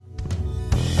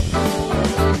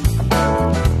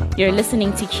You're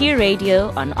listening to Q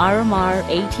Radio on RMR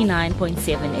 89.7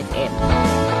 FM.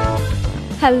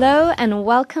 Hello and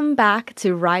welcome back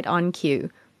to Right on Q,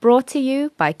 brought to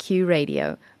you by Q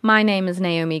Radio. My name is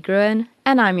Naomi Gruen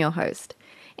and I'm your host.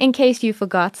 In case you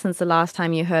forgot since the last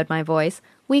time you heard my voice,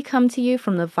 we come to you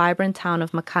from the vibrant town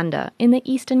of Makhanda in the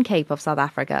Eastern Cape of South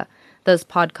Africa. This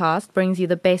podcast brings you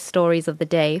the best stories of the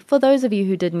day for those of you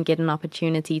who didn't get an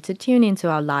opportunity to tune into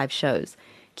our live shows.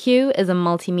 Q is a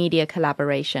multimedia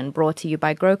collaboration brought to you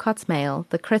by Grocotts Mail,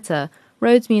 The Critter,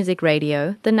 Rhodes Music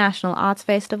Radio, the National Arts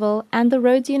Festival, and the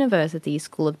Rhodes University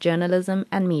School of Journalism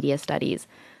and Media Studies.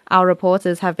 Our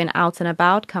reporters have been out and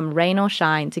about come rain or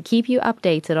shine to keep you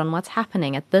updated on what's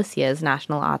happening at this year's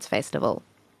National Arts Festival.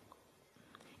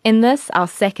 In this, our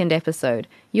second episode,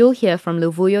 you'll hear from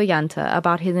Luvuyo Yanta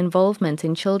about his involvement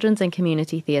in children's and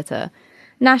community theatre,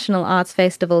 National Arts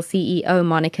Festival CEO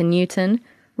Monica Newton,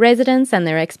 residents and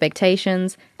their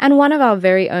expectations, and one of our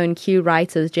very own Q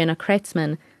writers, Jenna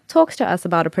Kretzmann, talks to us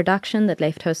about a production that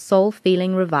left her soul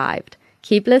feeling revived.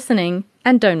 Keep listening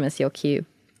and don't miss your cue.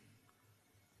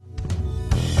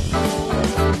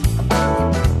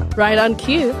 Right on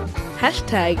Q,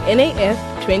 hashtag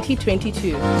NAF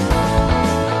 2022.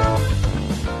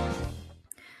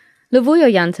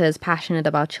 Luvuyo Yanta is passionate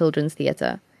about children's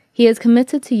theatre. He is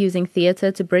committed to using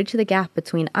theatre to bridge the gap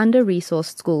between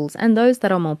under-resourced schools and those that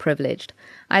are more privileged.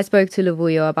 I spoke to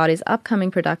Luvuyo about his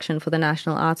upcoming production for the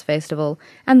National Arts Festival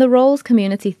and the roles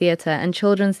community theatre and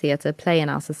children's theatre play in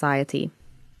our society.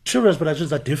 Children's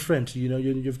productions are different. You know,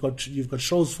 you've got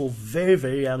shows for very,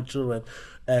 very young children,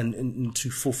 and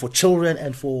for children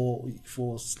and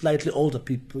for slightly older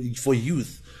people, for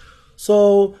youth.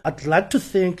 So I'd like to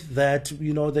think that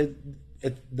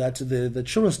that the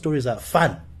children's stories are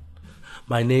fun.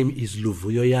 My name is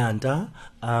Luvuyo Yanta.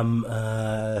 I'm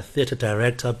a theatre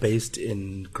director based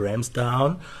in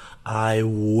Grahamstown. I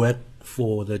work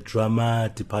for the drama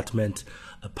department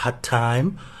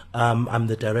part-time. I'm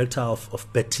the director of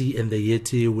Betty and the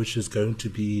Yeti, which is going to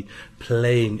be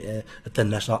playing at the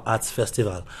National Arts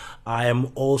Festival. I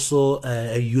am also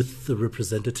a youth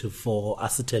representative for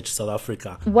ASITEJ South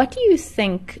Africa. What do you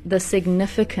think the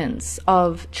significance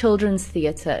of children's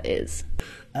theatre is?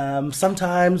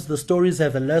 Sometimes the stories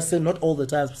have a lesson, not all the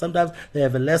time, but sometimes they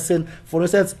have a lesson. For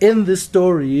instance, in this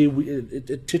story,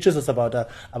 it teaches us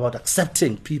about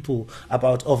accepting people,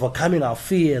 about overcoming our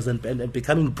fears and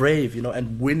becoming brave,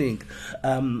 and winning.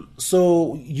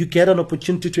 So you get an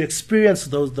opportunity to experience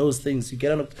those things. You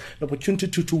get an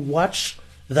opportunity to watch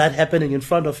that happening in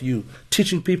front of you,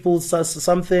 teaching people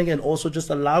something and also just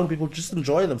allowing people to just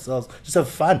enjoy themselves, just have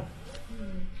fun.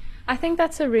 I think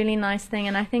that's a really nice thing,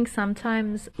 and I think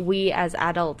sometimes we as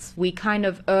adults, we kind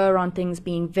of err on things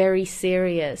being very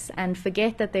serious and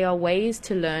forget that there are ways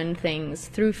to learn things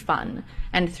through fun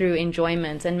and through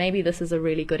enjoyment, and maybe this is a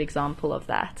really good example of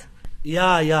that.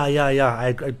 Yeah.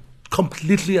 I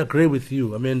completely agree with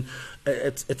you. I mean,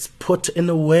 it's put in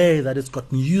a way that it's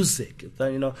got music,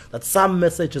 that some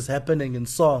message is happening in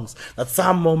songs, that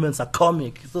some moments are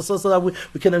comic, so that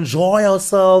we can enjoy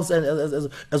ourselves and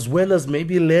as well as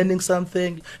maybe learning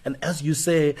something. And as you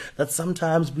say, that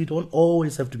sometimes we don't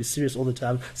always have to be serious all the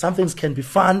time. Some things can be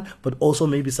fun, but also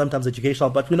maybe sometimes educational.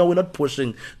 But we're not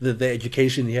pushing the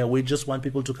education here. We just want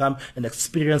people to come and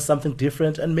experience something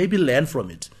different and maybe learn from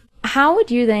it. How would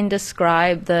you then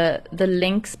describe the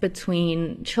links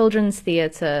between children's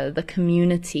theatre, the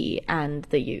community, and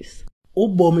the youth?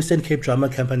 Ubomi Eastern Cape Drama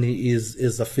Company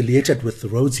is affiliated with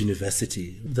Rhodes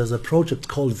University. There's a project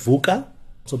called VUCA.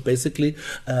 So basically,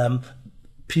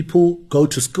 people go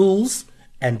to schools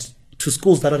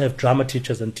that don't have drama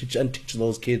teachers and teach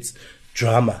those kids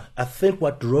drama. I think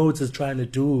what Rhodes is trying to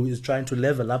do is trying to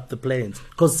level up the playing,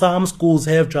 because some schools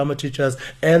have drama teachers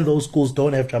and those schools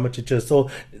don't have drama teachers. So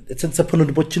it's an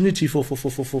opportunity for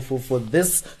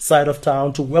this side of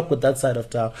town to work with that side of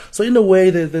town. So in a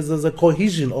way, there's a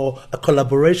cohesion or a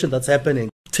collaboration that's happening.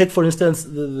 Take, for instance,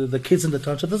 the kids in the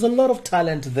township. There's a lot of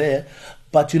talent there,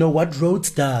 but what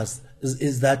Rhodes does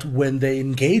is that when they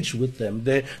engage with them,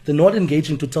 they're not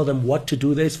engaging to tell them what to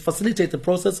do. They facilitate the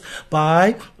process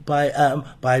by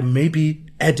maybe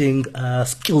adding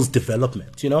skills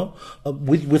development.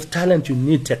 With talent you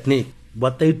need technique.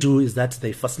 What they do is that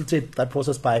they facilitate that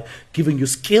process by giving you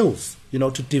skills,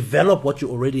 to develop what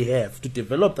you already have, to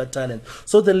develop that talent.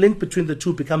 So the link between the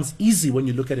two becomes easy when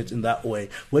you look at it in that way.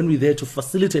 When we're there to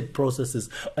facilitate processes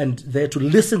and there to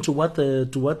listen to what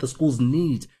the schools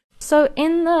need. So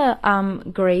in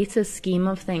the greater scheme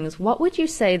of things, what would you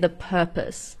say the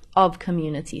purpose of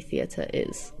community theatre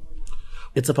is?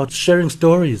 It's about sharing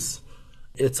stories.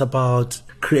 It's about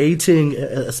creating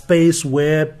a space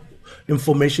where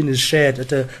information is shared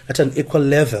at an equal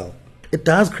level. It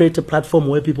does create a platform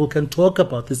where people can talk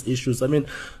about these issues. I mean,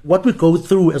 what we go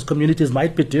through as communities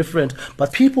might be different,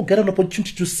 but people get an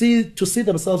opportunity to see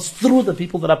themselves through the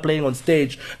people that are playing on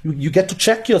stage. You get to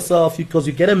check yourself because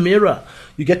you get a mirror.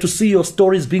 You get to see your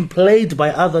stories being played by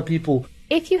other people.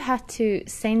 If you had to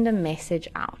send a message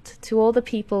out to all the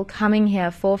people coming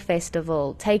here for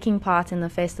festival, taking part in the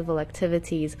festival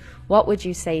activities, what would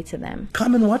you say to them?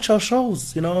 Come and watch our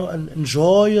shows, and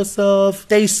enjoy yourself.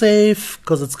 Stay safe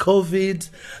because it's COVID.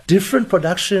 Different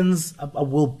productions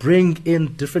will bring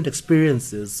in different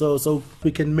experiences, so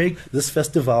we can make this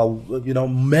festival,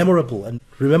 memorable. And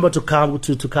remember to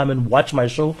come and watch my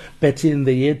show, Betty in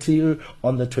the Yeti,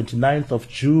 on the 29th of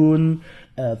June.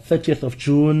 30th of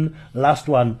June, last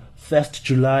one, 1st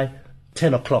July,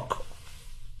 10 o'clock.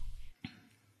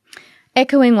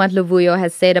 Echoing what Luvuyo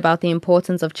has said about the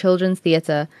importance of children's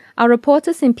theatre, our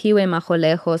reporter Simpiwe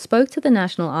Magolejo spoke to the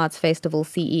National Arts Festival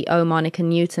CEO Monica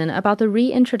Newton about the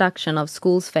reintroduction of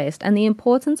Schools Fest and the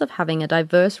importance of having a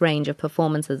diverse range of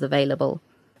performances available.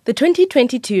 The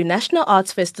 2022 National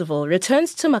Arts Festival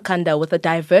returns to Makhanda with a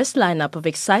diverse lineup of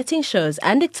exciting shows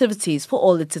and activities for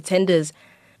all its attenders.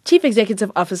 Chief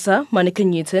Executive Officer Monica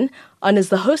Newton honors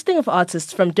the hosting of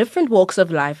artists from different walks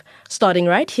of life, starting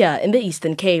right here in the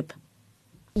Eastern Cape.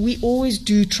 We always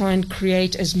do try and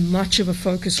create as much of a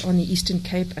focus on the Eastern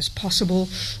Cape as possible.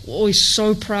 We're always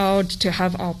so proud to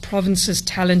have our province's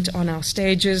talent on our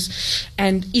stages.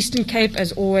 And Eastern Cape,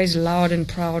 as always, loud and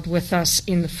proud with us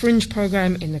in the Fringe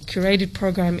program, in the curated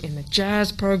program, in the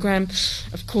jazz program.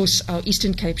 Of course, our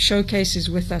Eastern Cape Showcase is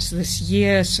with us this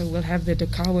year. So we'll have the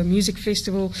Dakawa Music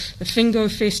Festival, the Fingo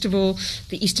Festival,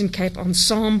 the Eastern Cape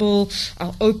Ensemble.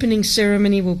 Our opening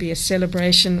ceremony will be a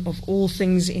celebration of all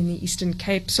things in the Eastern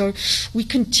Cape. So we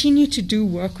continue to do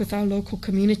work with our local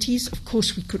communities. Of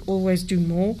course, we could always do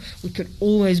more. We could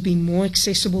always be more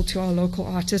accessible to our local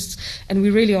artists, and we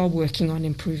really are working on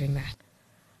improving that.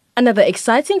 Another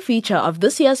exciting feature of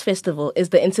this year's festival is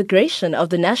the integration of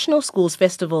the National Schools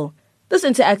Festival. This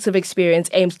interactive experience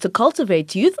aims to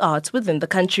cultivate youth arts within the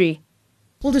country.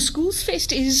 Well, the Schools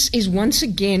Fest is once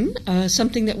again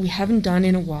something that we haven't done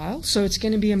in a while, so it's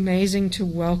going to be amazing to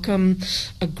welcome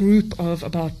a group of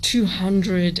about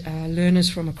 200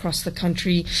 learners from across the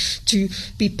country to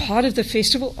be part of the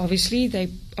festival. Obviously, they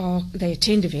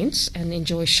attend events and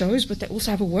enjoy shows, but they also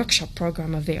have a workshop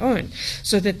program of their own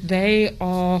so that they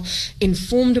are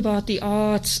informed about the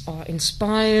arts, are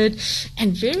inspired,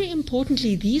 and very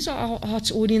importantly, these are our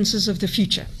arts audiences of the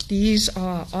future. These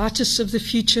are artists of the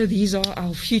future. These are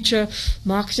our future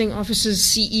marketing officers,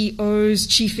 CEOs,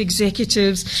 chief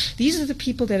executives. These are the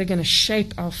people that are going to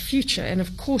shape our future. And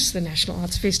of course, the National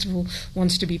Arts Festival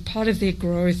wants to be part of their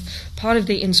growth, part of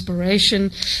their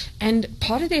inspiration, and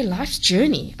part of their life's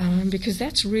journey, because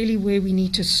that's really where we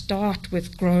need to start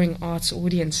with growing arts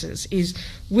audiences, is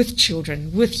with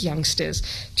children, with youngsters,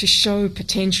 to show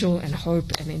potential and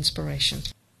hope and inspiration.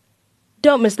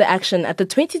 Don't miss the action at the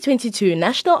 2022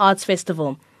 National Arts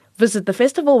Festival. Visit the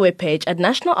festival webpage at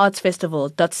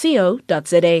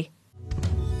nationalartsfestival.co.za.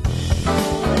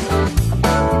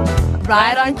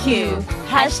 Right on cue.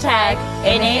 Hashtag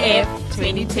NAF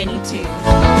 2022.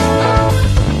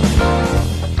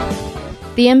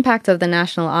 The impact of the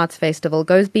National Arts Festival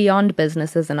goes beyond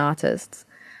businesses and artists.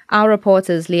 Our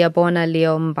reporters Liabona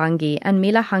Leo Mbangi and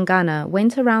Mila Hangana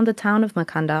went around the town of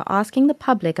Makhanda asking the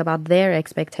public about their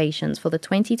expectations for the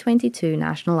 2022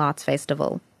 National Arts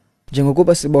Festival.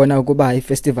 Njengokuba sibona ukuba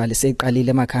ifestival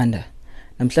seyiqalile eMakhanda,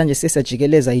 namhlanje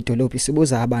sisajikeleza idolophi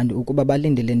sibuza abantu ukuba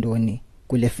balindele ntoni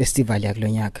kule festival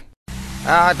yakulonyaka.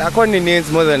 Akhona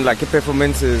needs more than like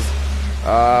performances,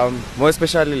 more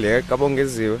especially like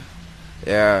kabongeziwe.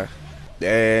 Yeah,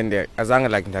 and azange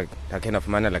like kind of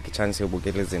manner like a chance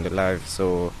yobukela izinto live,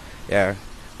 so yeah,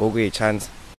 go a chance.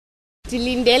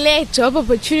 Dilindele job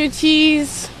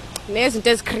opportunities, nezinto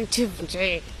ezicreative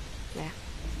nje.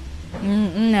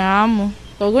 Nami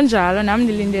ngokunjalo nami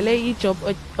ndilindele i-job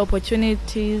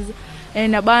opportunities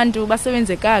and abantu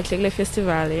basebenze kahle kule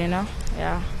festival, yeah.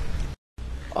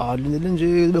 Lindele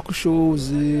nje kubekho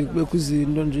shows, kubekho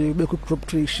izinto nje, kubekho group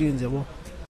creations yabo.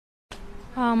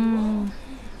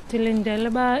 Dilindele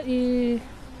ba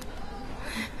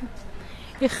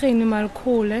ikhini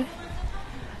malikhule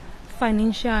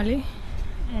financially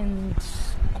and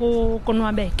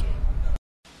konwabeke.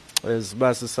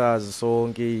 Esiba sisazi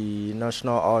sonke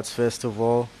i-National Arts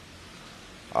Festival,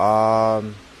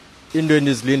 into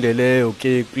endizilindeleyo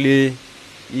ke kule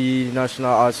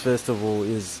i-National Arts Festival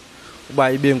is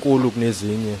uba ibe nkulu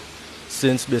kunezinye,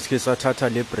 since besikhe sathatha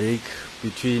le break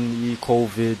between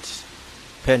i-COVID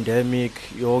pandemic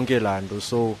yonke lanto,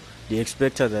 so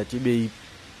ndi-expecta that ibe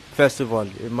yi-festival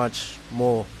much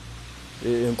more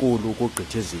enkulu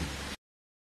ukugqitha ezinye.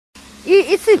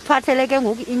 Isiphathele ke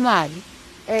ngoku imali.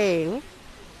 Ewe.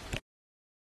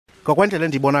 Ngokwendlela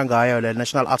endiyibona ngayo le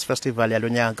National Arts Festival yalo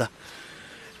nyaka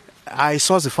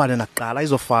ayisoze ifane nakuqala,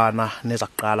 ayizofana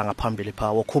nezakuqala ngaphambili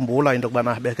phaa. Ukhumbula into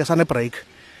yokubana bekhe sane-break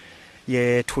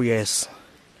ye-2 years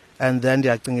and then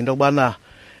ndiyacinga into yokubana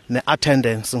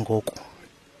ne-attendance ngoku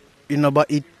inoba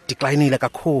ideclinile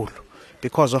kakhulu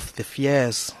because of the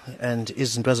fears and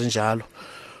izinto ezinjalo.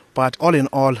 But all in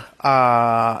all,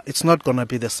 it's not going to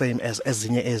be the same as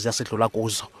ezinye ezi yasidlula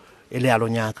kuzo eleyalo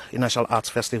nyaka, i-National Arts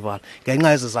Festival.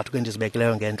 Ngenxa yezizathu ke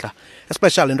ndizibekileyo ngentla,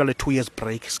 especially into le 2 years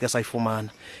break sike sayifumana,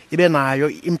 ibe nayo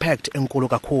impact enkulu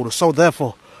kakhulu. So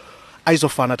therefore,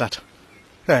 ayizofana tata.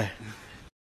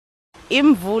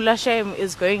 Imvula shame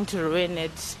is going to ruin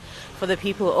it for the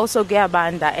people. Also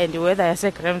kuyabanda and weather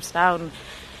yaseGrahamstown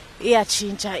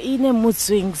iyachinja, ine-mood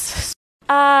swings.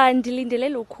 Ndilindele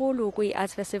lukhulu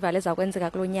kwi-Arts Festival ezakwenzeka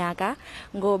kulo nyaka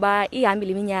ngoba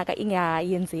ihambile iminyaka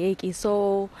ingayenzeki,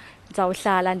 so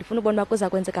ndizawuhlala ndifuna ubona uba kuza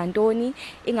kwenzeka ntoni,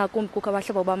 ingakumbi kukho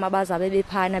abahlobo bam abazabe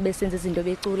bephana besenza izinto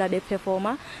becula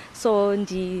beperforma. So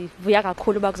ndivuya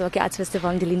kakhulu uba kuza kwi-Arts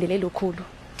Festival, ndilindele lukhulu.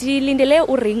 Ndilindele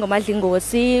uRingo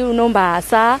Madlingozi,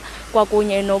 uNombasa,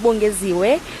 kwakunye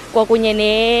noBongeziwe, kwakunye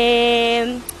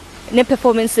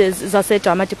ne-performances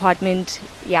zase-drama department,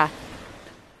 yeah.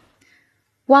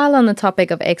 While on the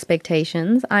topic of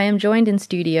expectations, I am joined in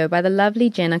studio by the lovely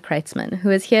Jenna Kreitzman, who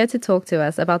is here to talk to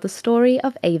us about the story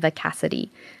of Ava Cassidy.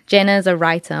 Jenna is a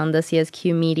writer on this year's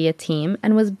Q Media team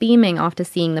and was beaming after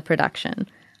seeing the production.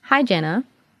 Hi, Jenna.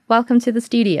 Welcome to the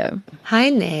studio. Hi,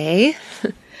 Nay.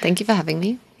 Thank you for having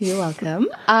me. You're welcome.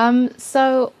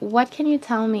 So what can you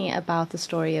tell me about the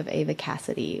story of Ava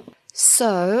Cassidy?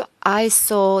 So I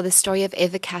saw the story of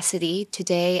Ava Cassidy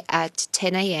today at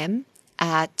 10 a.m.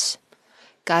 at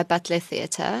Guy Butler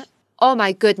Theatre. Oh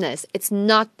my goodness, it's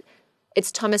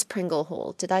Thomas Pringle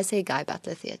Hall. Did I say Guy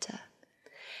Butler Theatre?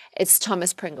 It's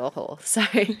Thomas Pringle Hall,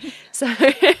 sorry. So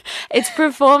it's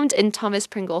performed in Thomas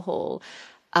Pringle Hall.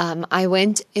 I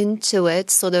went into it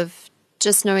sort of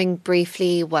just knowing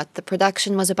briefly what the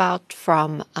production was about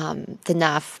from the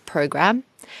NAF program.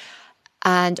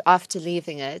 And after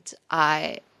leaving it,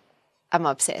 I am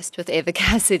obsessed with Ava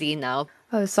Cassidy now.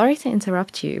 Oh, sorry to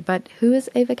interrupt you, but who is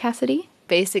Ava Cassidy?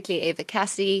 Basically, Ava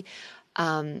Cassidy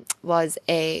was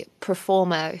a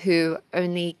performer who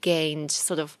only gained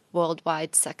sort of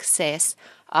worldwide success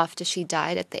after she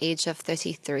died at the age of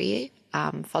 33,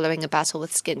 following a battle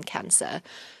with skin cancer.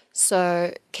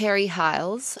 So Carrie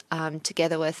Hiles,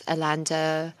 together with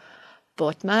Alanda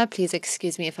Bortma, please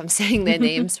excuse me if I'm saying their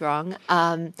names wrong,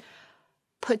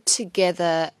 put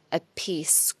together a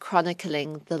piece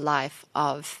chronicling the life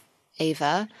of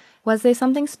Ava. Was there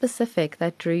something specific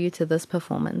that drew you to this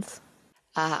performance?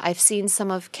 I've seen some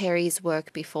of Carrie's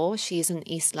work before. She's an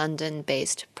East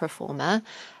London-based performer,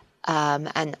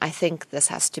 and I think this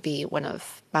has to be one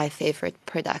of my favorite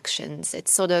productions.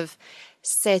 It's sort of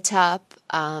set up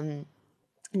in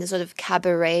a sort of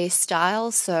cabaret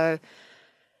style, so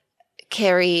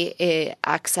Carrie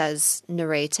acts as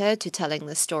narrator to telling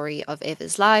the story of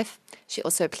Ava's life. She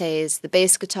also plays the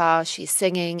bass guitar, she's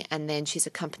singing, and then she's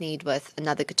accompanied with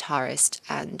another guitarist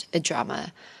and a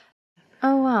drummer.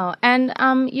 Oh, wow. And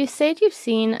you said you've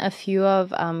seen a few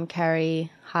of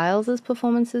Carrie Hiles'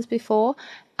 performances before,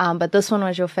 but this one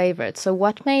was your favorite. So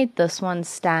what made this one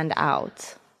stand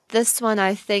out? This one,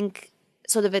 I think,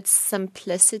 sort of its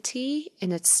simplicity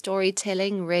in its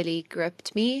storytelling really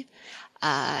gripped me.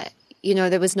 You know,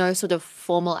 there was no sort of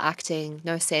formal acting,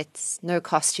 no sets, no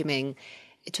costuming.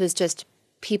 It was just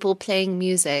people playing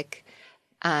music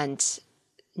and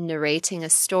narrating a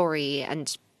story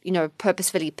and, you know,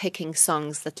 purposefully picking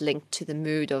songs that linked to the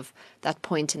mood of that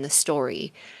point in the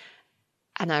story.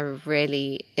 And I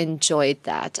really enjoyed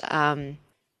that.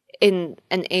 In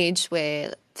an age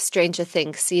where Stranger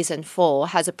Things Season 4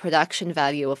 has a production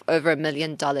value of over $1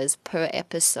 million per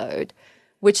episode,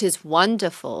 which is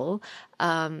wonderful,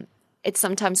 it's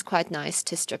sometimes quite nice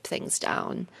to strip things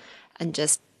down and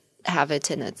just have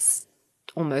it in its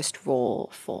almost raw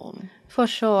form. For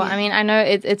sure. Yeah. I mean, I know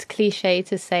it's cliche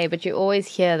to say, but you always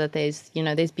hear that there's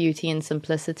beauty in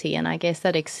simplicity, and I guess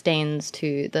that extends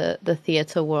to the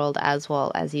theatre world as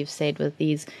well, as you've said, with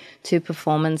these two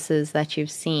performances that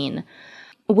you've seen.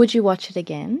 Would you watch it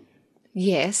again?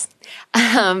 Yes.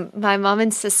 My mom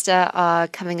and sister are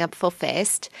coming up for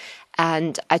Fest,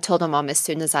 and I told my mom as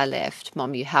soon as I left,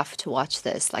 Mom, you have to watch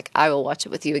this. Like, I will watch it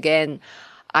with you again.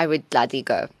 I would gladly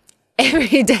go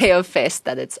every day of Fest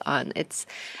that it's on. It's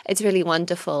really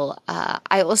wonderful.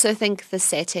 I also think the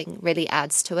setting really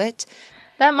adds to it.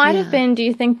 That might have been, do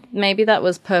you think maybe that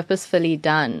was purposefully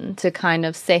done to kind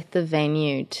of set the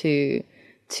venue to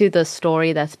the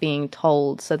story that's being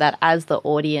told, so that as the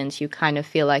audience you kind of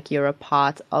feel like you're a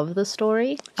part of the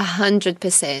story?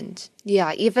 100%.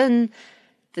 Yeah, even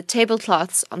the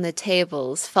tablecloths on the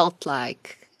tables felt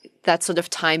like that sort of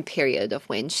time period of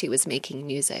when she was making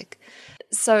music.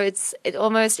 So it's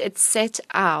set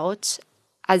out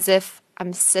as if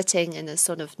I'm sitting in a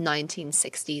sort of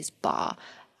 1960s bar.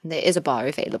 And there is a bar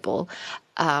available,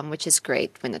 which is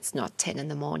great when it's not 10 in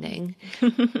the morning.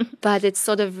 But it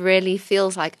sort of really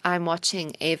feels like I'm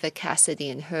watching Ava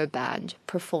Cassidy and her band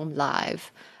perform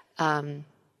live.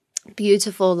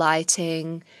 Beautiful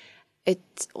lighting.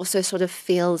 It also sort of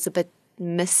feels a bit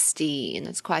misty and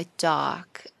it's quite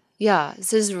dark. Yeah,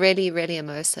 this is really, really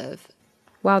immersive.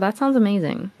 Wow, that sounds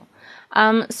amazing.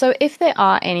 So if there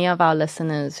are any of our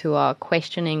listeners who are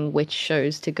questioning which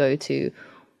shows to go to,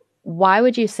 why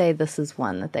would you say this is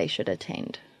one that they should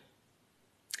attend?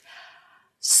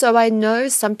 So I know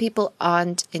some people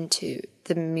aren't into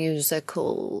the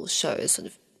musical shows, sort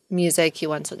of music, you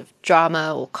want sort of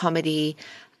drama or comedy.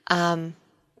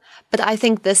 But I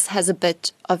think this has a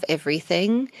bit of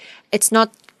everything. It's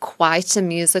not quite a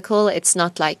musical. It's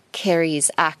not like Carrie's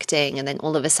acting and then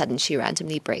all of a sudden she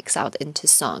randomly breaks out into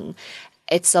song.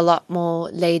 It's a lot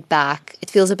more laid back. It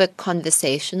feels a bit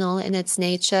conversational in its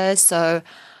nature. So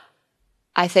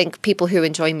I think people who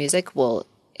enjoy music will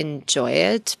enjoy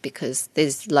it because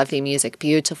there's lovely music,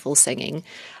 beautiful singing.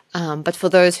 But for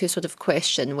those who sort of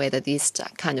question whether these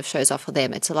kind of shows are for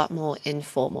them, it's a lot more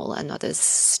informal and not as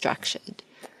structured.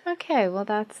 Okay, well,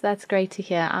 that's great to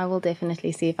hear. I will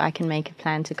definitely see if I can make a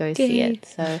plan to go see it.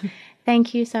 So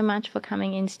thank you so much for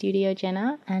coming in studio,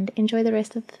 Jenna, and enjoy the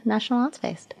rest of National Arts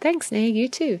Fest. Thanks, Nay. You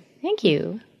too. Thank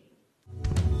you.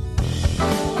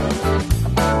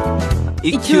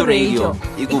 IQ Radio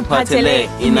ikuphathele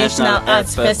i-National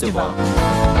Arts Festival.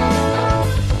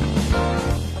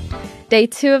 Day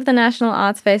 2 of the National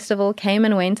Arts Festival came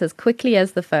and went as quickly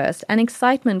as the first, and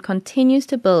excitement continues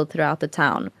to build throughout the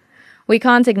town. We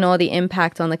can't ignore the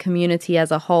impact on the community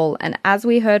as a whole, and as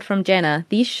we heard from Jenna,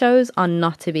 these shows are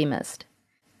not to be missed.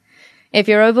 If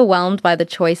you're overwhelmed by the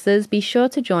choices, be sure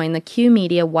to join the Q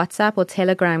Media WhatsApp or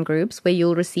Telegram groups where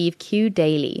you'll receive Q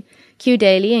Daily. Q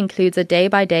Daily includes a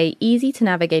day-by-day,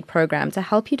 easy-to-navigate program to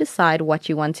help you decide what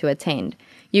you want to attend.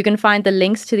 You can find the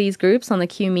links to these groups on the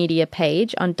Q Media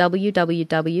page on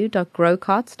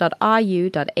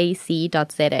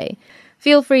www.growcots.ru.ac.za.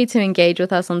 Feel free to engage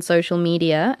with us on social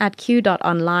media at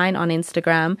q.online on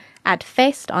Instagram, at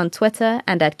Fest on Twitter,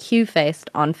 and at QFest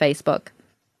on Facebook.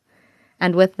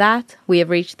 And with that, we have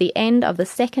reached the end of the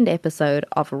second episode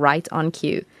of Right on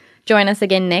Cue. Join us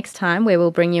again next time where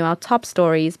we'll bring you our top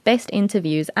stories, best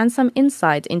interviews, and some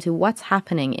insights into what's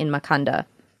happening in Makhanda.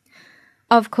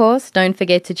 Of course, don't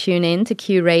forget to tune in to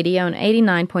Q Radio on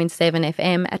 89.7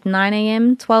 FM at 9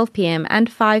 a.m, 12 p.m,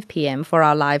 and 5 p.m. for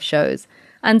our live shows.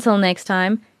 Until next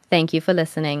time, thank you for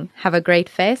listening. Have a great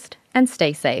fest and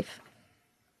stay safe.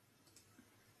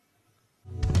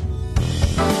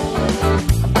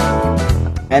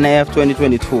 NAF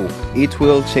 2022, it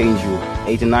will change you.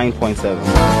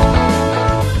 89.7.